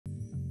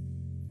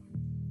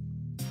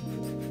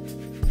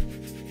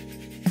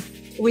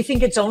we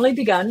think it's only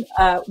begun.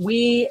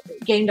 We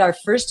gained our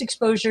first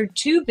exposure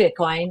to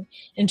Bitcoin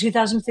in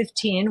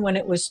 2015 when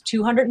it was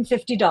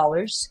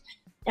 $250.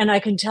 And I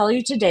can tell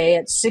you today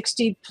at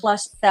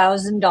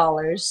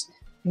 $60,000+.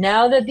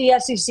 Now that the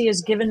SEC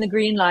has given the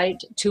green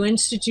light to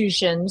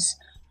institutions,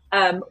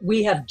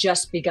 we have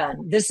just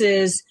begun. This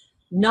is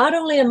not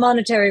only a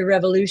monetary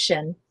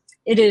revolution,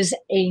 it is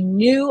a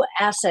new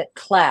asset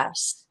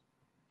class.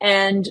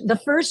 And the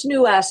first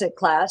new asset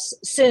class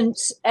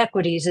since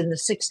equities in the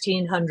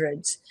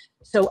 1600s.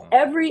 So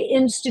every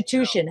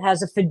institution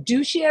has a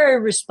fiduciary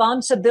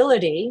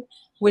responsibility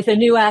with a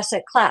new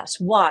asset class.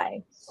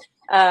 Why?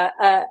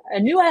 A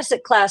new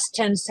asset class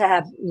tends to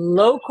have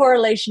low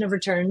correlation of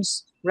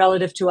returns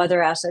relative to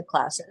other asset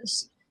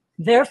classes.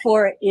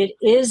 Therefore, it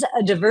is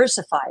a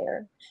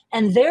diversifier,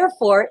 and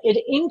therefore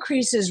it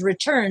increases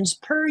returns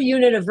per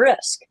unit of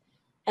risk.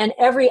 And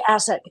every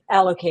asset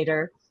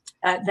allocator,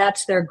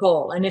 that's their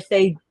goal. And if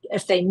they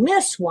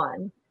miss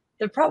one,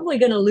 they're probably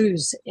going to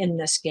lose in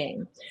this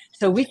game.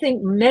 So we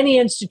think many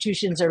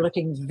institutions are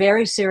looking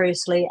very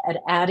seriously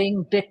at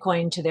adding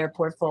Bitcoin to their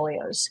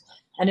portfolios.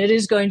 And it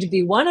is going to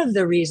be one of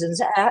the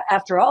reasons,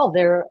 after all,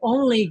 there are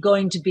only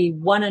going to be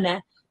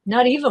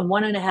not even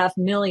 1.5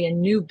 million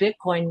new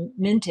Bitcoin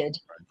minted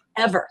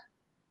ever.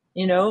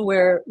 You know,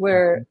 or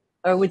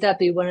would that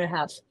be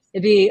 1.5?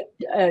 It'd be,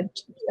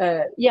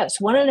 yes,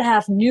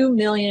 1.5 new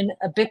million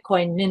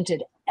Bitcoin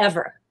minted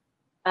ever.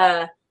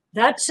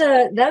 That's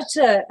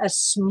a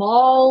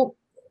small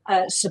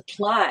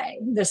supply.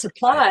 The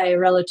supply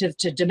relative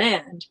to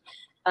demand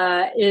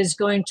is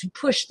going to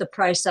push the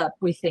price up,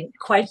 we think,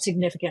 quite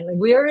significantly.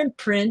 We are in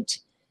print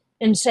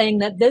in saying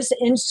that this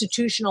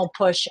institutional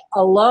push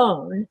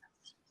alone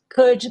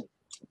could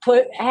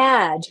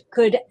add,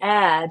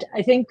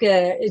 I think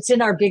it's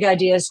in our Big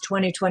Ideas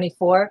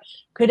 2024,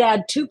 could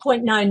add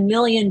 $2.9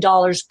 million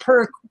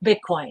per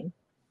Bitcoin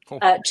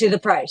to the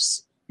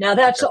price. Now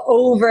that's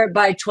over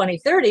by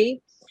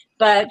 2030,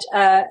 but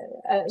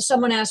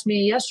someone asked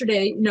me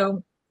yesterday,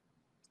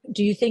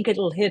 do you think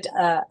it'll hit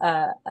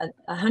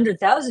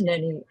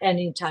 100,000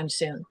 anytime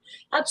soon?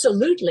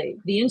 Absolutely.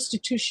 The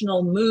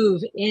institutional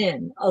move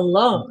in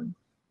alone,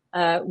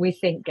 we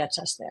think, gets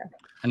us there.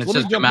 And it's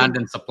just demand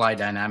and supply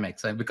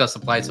dynamics, because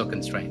supply is so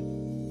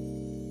constrained.